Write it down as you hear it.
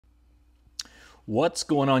What's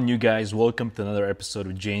going on, you guys? Welcome to another episode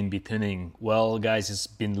of J&B Tuning. Well, guys, it's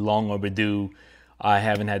been long overdue. I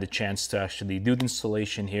haven't had the chance to actually do the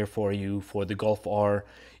installation here for you for the Golf R.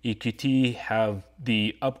 EQT have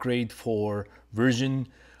the upgrade for version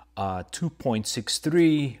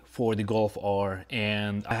 2.63 for the Golf R,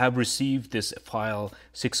 and I have received this file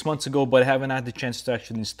 6 months ago, but I haven't had the chance to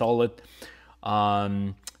actually install it.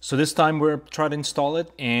 So this time we're trying to install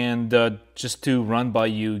it, and just to run by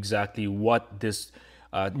you exactly what this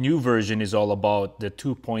new version is all about, the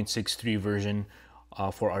 2.63 version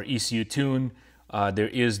for our ECU tune. There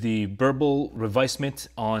is the Burble revisement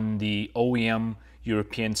on the OEM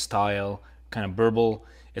European style kind of Burble.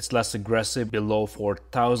 It's less aggressive, below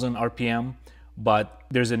 4,000 RPM, but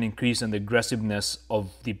there's an increase in the aggressiveness of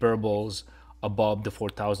the Burbles above the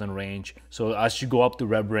 4,000 range. So as you go up the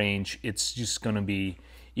rev range, it's just going to be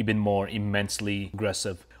even more immensely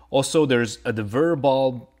aggressive. Also, there's a Diverter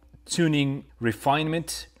Valve tuning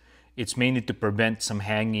refinement. It's mainly to prevent some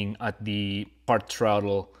hanging at the part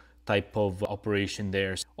throttle type of operation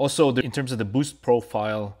there. Also, in terms of the boost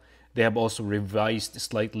profile, they have also revised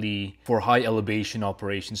slightly for high elevation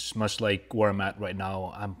operations, much like where I'm at right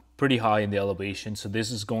now. I'm pretty high in the elevation, so this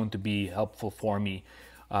is going to be helpful for me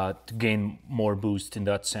to gain more boost in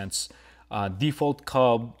that sense. Default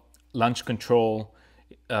Cobb Launch Control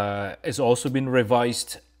has also been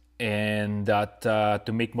revised, and that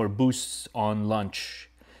to make more boosts on launch.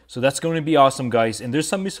 So that's going to be awesome, guys. And there's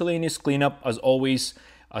some miscellaneous cleanup as always,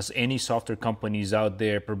 as any software companies out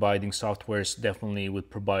there providing softwares definitely would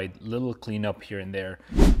provide little cleanup here and there.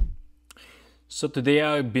 So today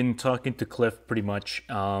I've been talking to Cliff pretty much.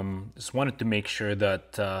 Just wanted to make sure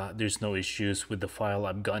that there's no issues with the file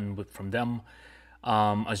I've gotten from them.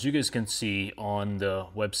 As you guys can see on the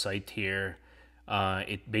website here,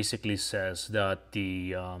 it basically says that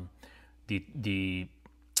the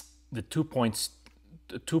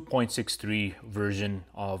 2.63 version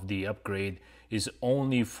of the upgrade is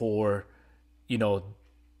only for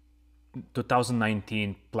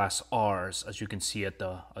 2019 plus R's, as you can see at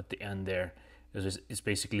the end there. It's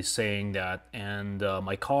basically saying that, and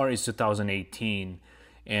my car is 2018,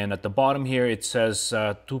 and at the bottom here it says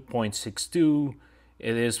 2.62.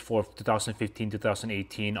 It is for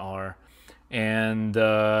 2015-2018 R, and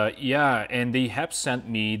yeah, and they have sent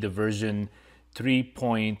me the version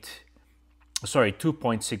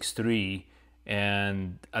 2.63,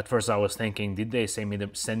 and at first I was thinking, did they send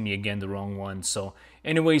me again the wrong one? So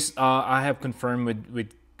anyways, I have confirmed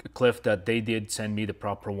with Cliff that they did send me the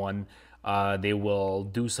proper one. They will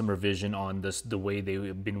do some revision on this, the way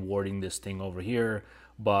they've been wording this thing over here,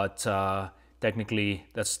 but technically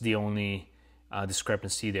that's the only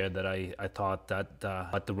discrepancy there, that I thought that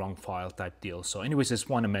had the wrong file type deal. So anyways, I just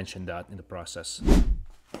want to mention that in the process.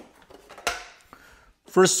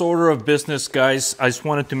 First order of business, guys, I just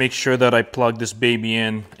wanted to make sure that I plug this baby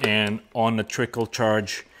in and on a trickle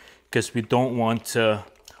charge, because we don't want to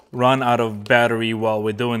run out of battery while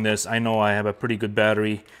we're doing this. I know I have a pretty good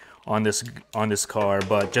battery on this car,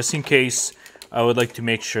 but just in case, I would like to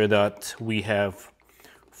make sure that we have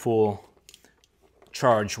full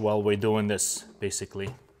charge while we're doing this.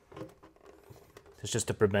 Basically, it's just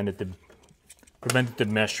a preventative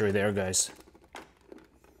measure there, guys.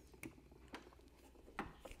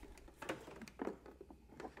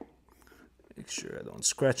 Make sure I don't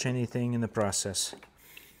scratch anything in the process.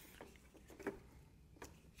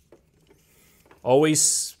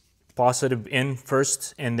 Always positive in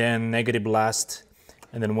first and then negative last,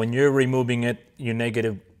 and then when you're removing it, you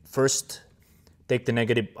negative first, take the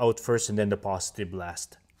negative out first, and then the positive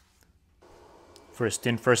last. First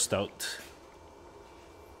in, first out.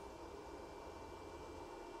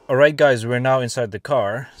 Alright, guys, we're now inside the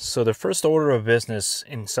car. So the first order of business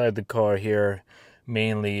inside the car here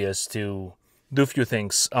mainly is to do a few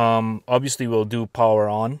things. Obviously we'll do power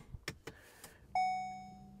on,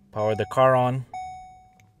 power the car on,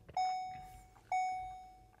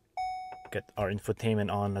 get our infotainment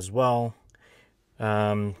on as well.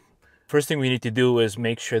 First thing we need to do is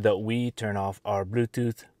make sure that we turn off our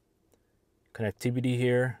Bluetooth connectivity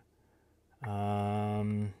here.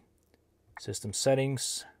 System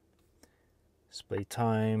settings, display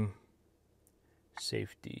time,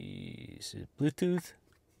 safety, Bluetooth.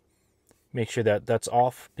 Make sure that that's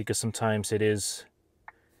off, because sometimes it is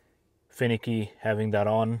finicky having that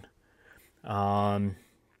on. As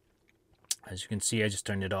you can see, I just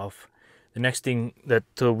turned it off. The next thing that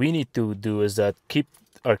we need to do is that keep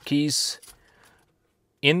our keys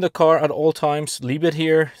in the car at all times. Leave it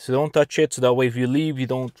here, so don't touch it, so that way if you leave, you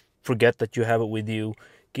don't forget that you have it with you.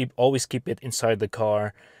 Always keep it inside the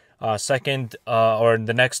car. Second, or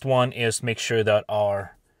the next one is make sure that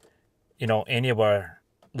our you know, any of our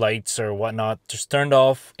lights or whatnot. Just turned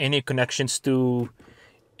off any connections to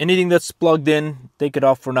anything that's plugged in. Take it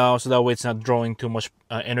off for now, so that way it's not drawing too much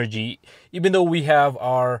energy. Even though we have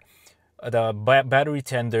our battery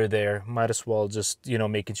tender there, might as well just, you know,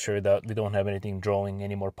 making sure that we don't have anything drawing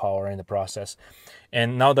any more power in the process.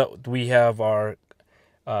 And now that we have our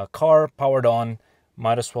car powered on,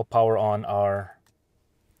 might as well power on our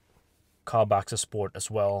Cobb access port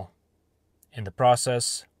as well in the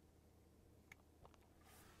process.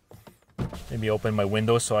 Maybe open my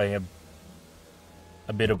window so I have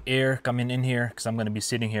a bit of air coming in here, because I'm going to be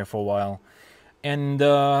sitting here for a while. And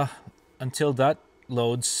until that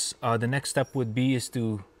loads, the next step would be is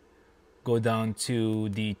to go down to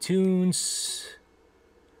the tunes,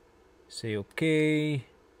 say okay,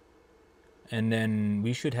 and then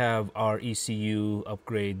we should have our ECU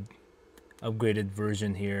upgraded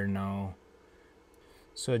version here now.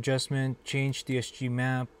 So adjustment, change DSG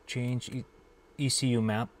map, change ECU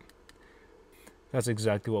map. That's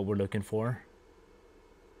exactly what we're looking for.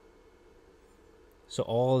 So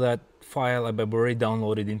all that file I've already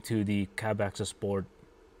downloaded into the cab access port.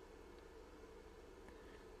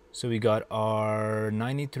 So we got our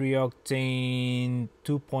 93 octane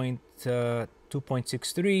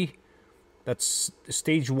 2.63. That's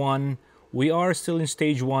stage 1. We are still in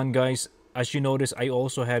stage 1, guys. As you notice, I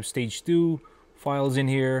also have stage 2 files in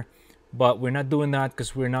here, but we're not doing that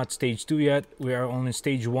because we're not stage 2 yet. We are only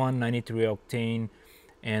stage 1, 93 octane,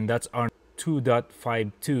 and that's our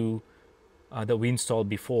 2.52 that we installed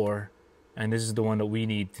before, and this is the one that we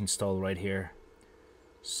need to install right here.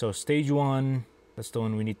 So stage 1, that's the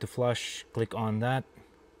one we need to flush. Click on that.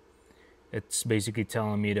 It's basically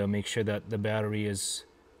telling me to make sure that the battery is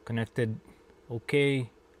connected. Okay,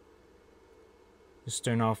 just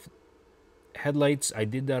turn off headlights. I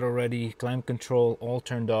did that already. Climate control all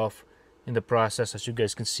turned off in the process, as you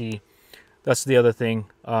guys can see. That's the other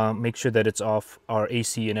thing. Make sure that it's off. Our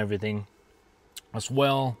AC and everything as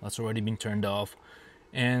well, that's already been turned off.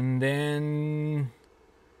 And then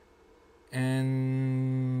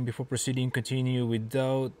before proceeding, continue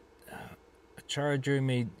without a charger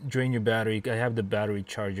may drain your battery. I have the battery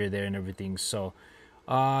charger there and everything, so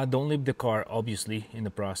don't leave the car obviously in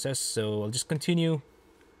the process. So I'll just continue.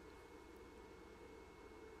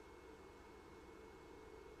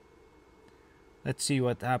 Let's see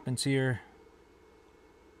what happens here.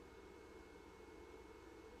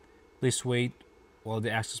 Please wait while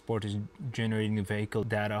the access port is generating the vehicle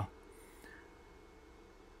data.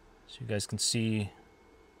 So you guys can see.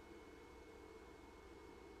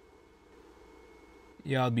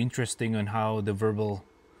 Yeah, it'll be interesting on how the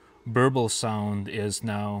Burble sound is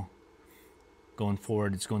now going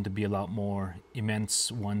forward. It's going to be a lot more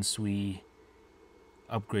immense once we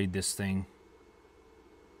upgrade this thing.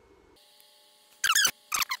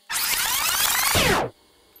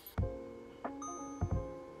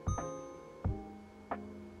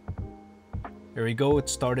 There we go, it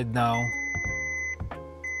started now.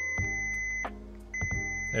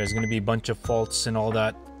 There's going to be a bunch of faults and all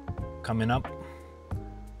that coming up,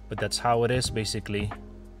 but that's how it is basically.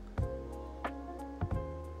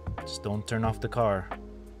 Just don't turn off the car.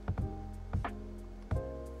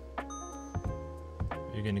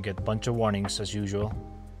 You're going to get a bunch of warnings as usual.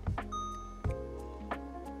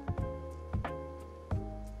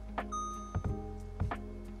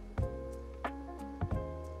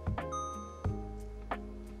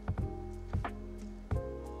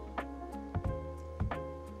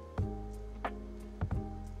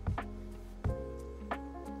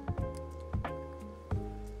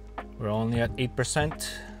 We're only at 8%.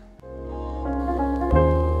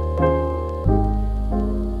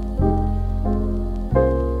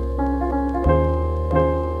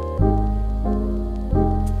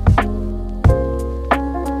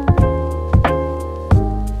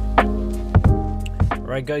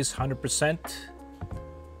 Alright guys, 100%.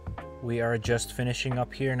 We are just finishing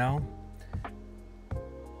up here now.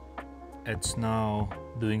 It's now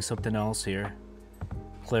doing something else here.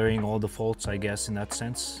 Clearing all the faults, I guess, in that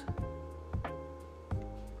sense.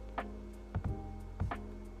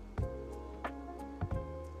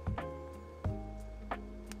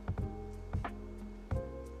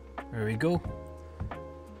 There we go.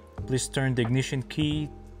 Please turn the ignition key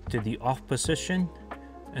to the off position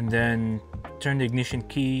and then turn the ignition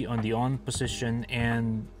key on the on position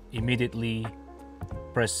and immediately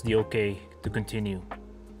press the OK to continue.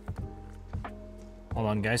 Hold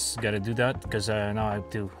on guys, gotta do that because now I have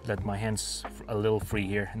to let my hands a little free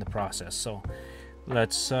here in the process. So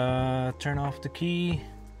let's turn off the key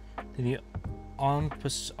to the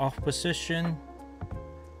off position,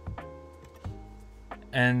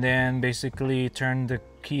 and then basically turn the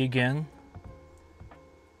key again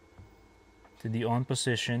to the on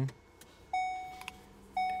position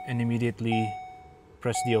and immediately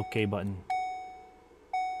press the OK button.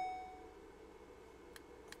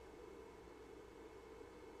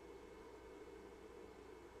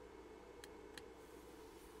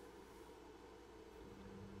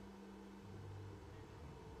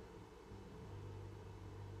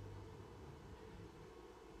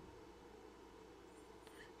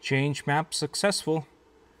 Change map successful.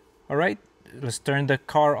 All right, let's turn the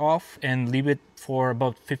car off and leave it for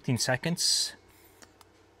about 15 seconds.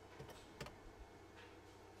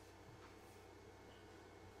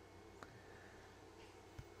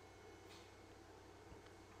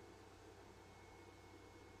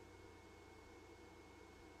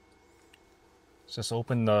 Just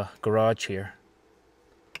open the garage here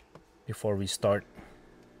before we start.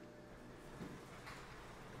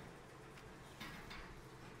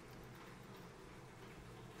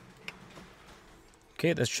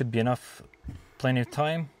 Okay, that should be enough, plenty of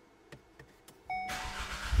time.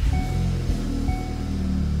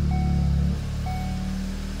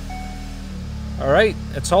 All right,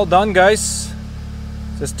 it's all done, guys.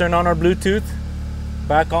 Let's turn on our Bluetooth,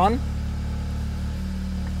 back on.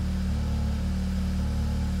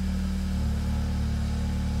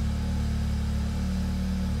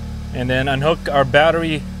 And then unhook our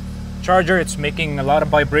battery charger. It's making a lot of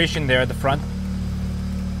vibration there at the front.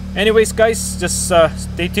 Anyways, guys, just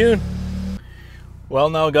stay tuned. Well,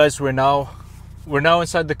 now guys, we're now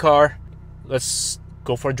inside the car. Let's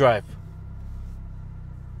go for a drive.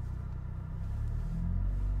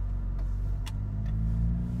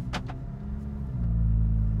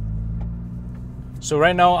 So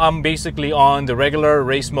right now I'm basically on the regular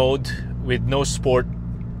race mode with no sport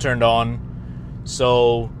turned on.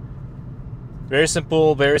 So very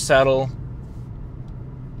simple, very subtle.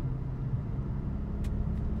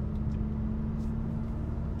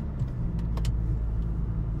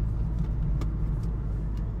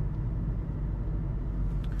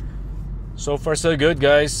 So far so good,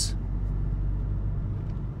 guys.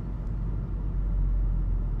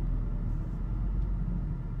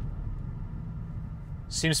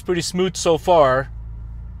 Seems pretty smooth so far.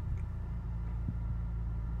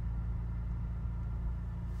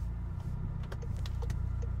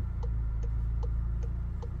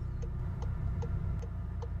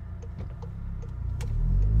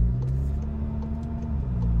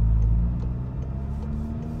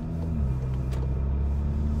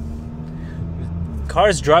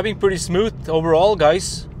 Car's driving pretty smooth overall,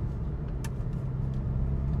 guys.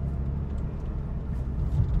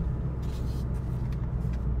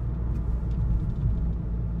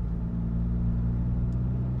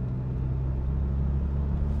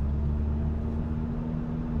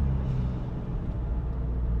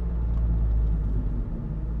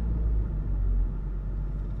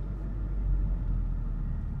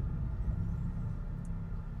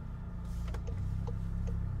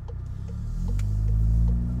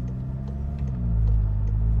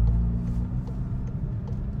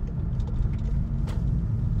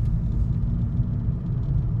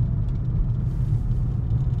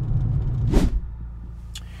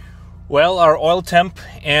 Well, our oil temp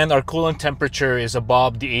and our coolant temperature is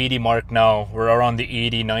above the 80 mark now. We're around the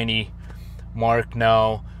 80, 90 mark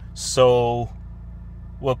now. So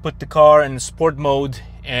we'll put the car in sport mode,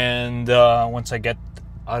 and once I get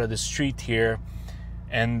out of the street here,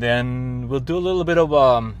 and then we'll do a little bit of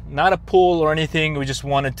not a pull or anything. We just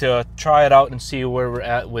wanted to try it out and see where we're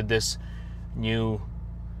at with this new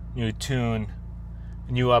tune,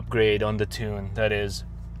 new upgrade on the tune, that is.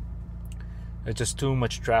 It's just too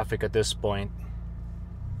much traffic at this point.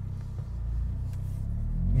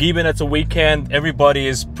 Given it's a weekend, everybody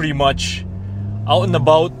is pretty much out and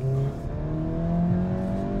about.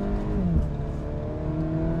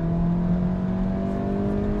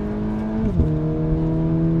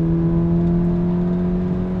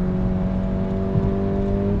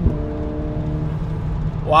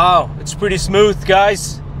 Wow, it's pretty smooth,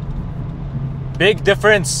 guys. Big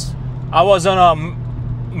difference. I was on a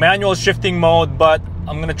manual shifting mode, but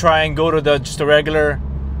I'm gonna try and go to just a regular.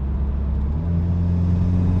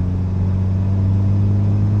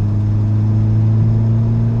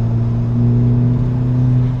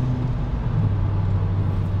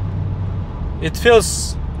 It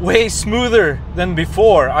feels way smoother than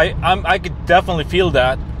before. I could definitely feel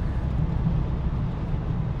that.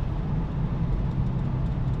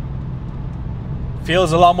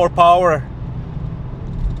 Feels a lot more power.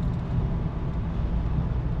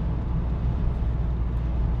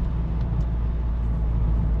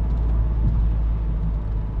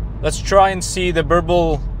 Let's try and see the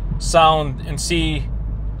burble sound and see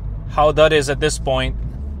how that is at this point.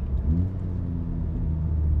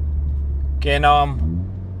 Okay, now I'm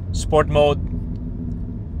sport mode.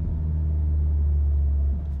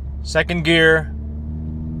 Second gear.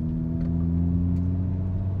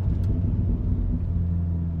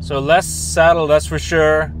 So less saddle, that's for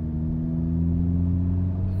sure.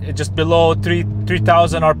 It's just below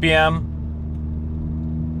 3,000 RPM.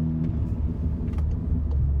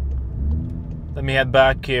 Let me head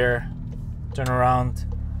back here. Turn around.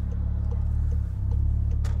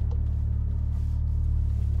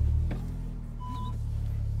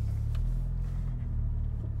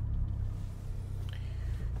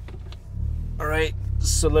 All right,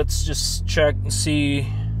 so let's just check and see.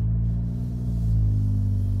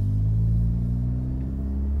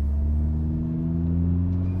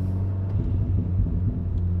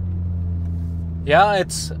 Yeah,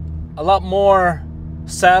 it's a lot more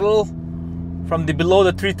saddle from the below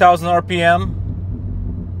the 3,000 RPM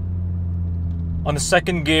on the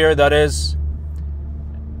second gear, that is.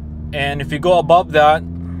 And if you go above that,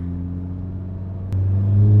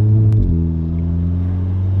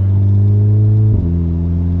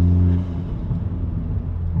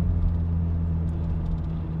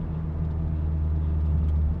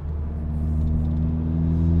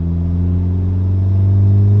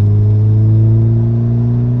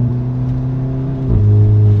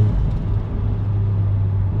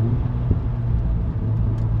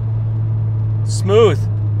 smooth.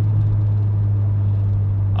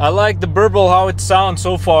 I like the Burble, how it sounds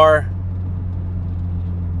so far.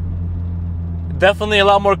 Definitely a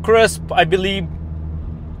lot more crisp, I believe.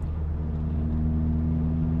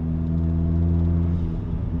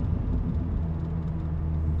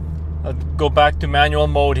 I'll go back to manual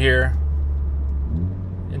mode here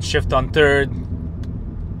and shift on third.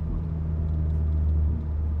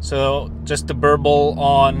 So just the Burble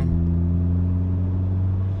on.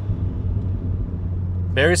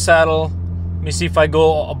 Very saddle. Let me see if I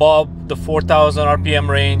go above the 4,000 RPM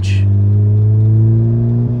range.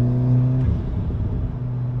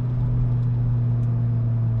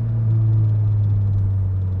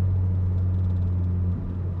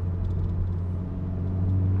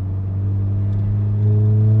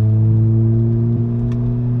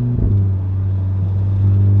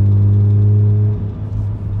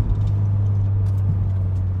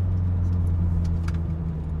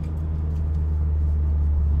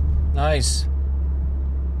 Nice.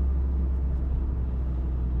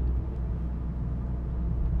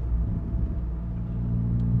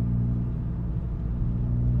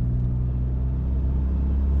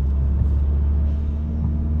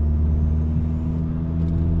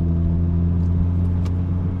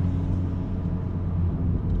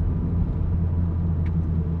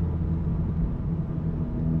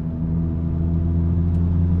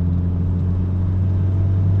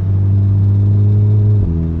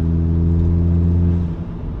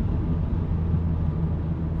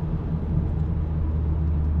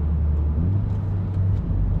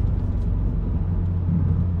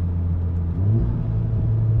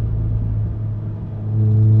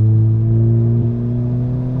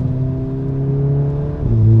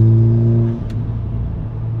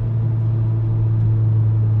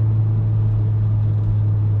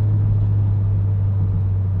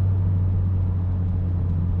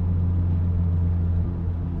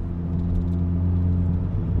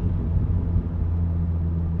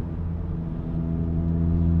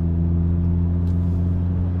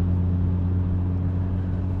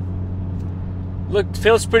 Look,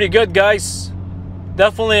 feels pretty good, guys.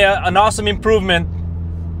 Definitely an awesome improvement.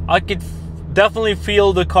 I could definitely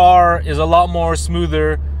feel the car is a lot more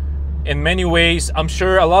smoother in many ways. I'm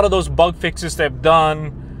sure a lot of those bug fixes they've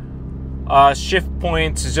done, shift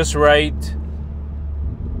points is just right.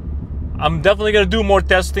 I'm definitely gonna do more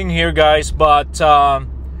testing here, guys, but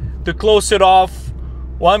to close it off,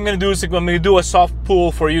 what I'm gonna do is I'm gonna do a soft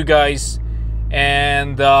pull for you guys,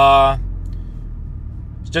 and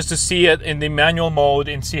just to see it in the manual mode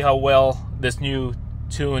and see how well this new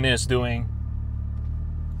tune is doing.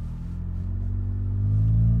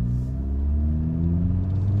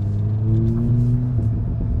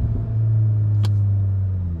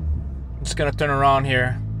 I'm just gonna turn around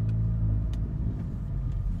here.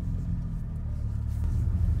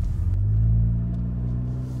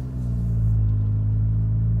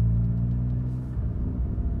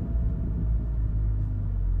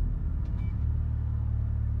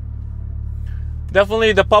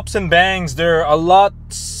 Definitely the pops and bangs, they're a lot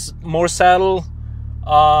more saddle,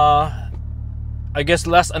 I guess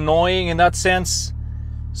less annoying in that sense.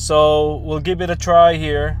 So we'll give it a try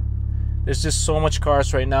here. There's just so much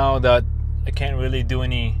cars right now that I can't really do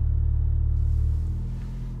any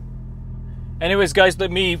Anyways guys,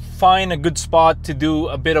 let me find a good spot to do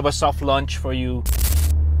a bit of a soft launch for you.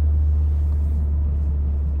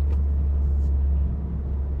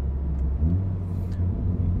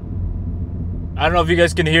 I don't know if you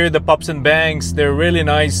guys can hear the pops and bangs. They're really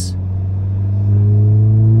nice.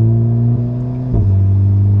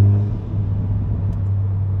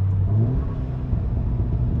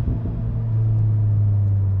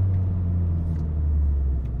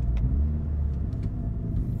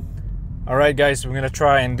 Alright guys, we're gonna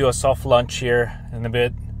try and do a soft launch here in a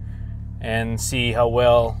bit and see how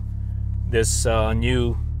well this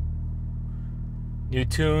new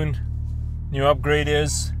tune, new upgrade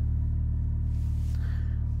is.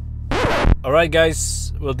 Alright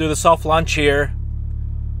guys, we'll do the soft launch here.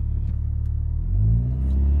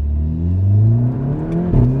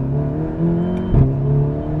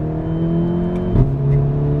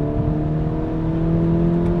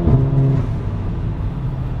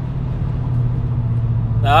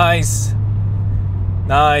 Nice.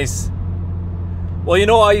 Nice. Well, you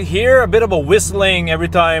know, I hear a bit of a whistling every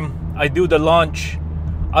time I do the launch.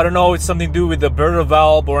 I don't know if it's something to do with the Diverter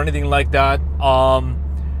valve or anything like that.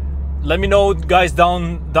 Let me know guys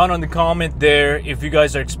down on the comment there if you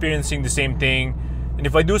guys are experiencing the same thing. And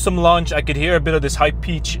if I do some launch, I could hear a bit of this high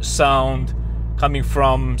pitch sound coming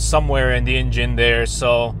from somewhere in the engine there.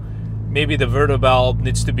 So maybe the Diverter valve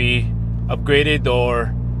needs to be upgraded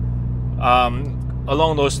or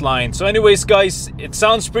along those lines. So anyways guys, it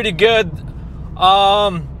sounds pretty good.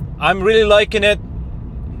 I'm really liking it.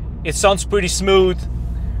 It sounds pretty smooth.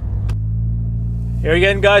 Here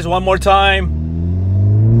again guys, one more time.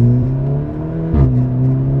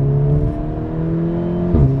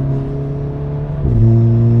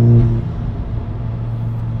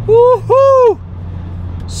 Woohoo!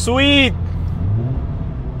 Sweet!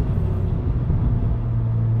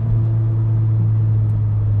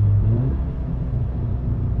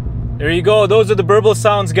 There you go. Those are the Burbles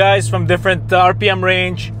sounds, guys, from different RPM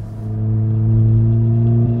range.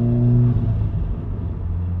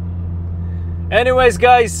 Anyways,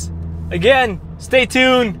 guys, again, stay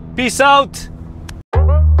tuned. Peace out.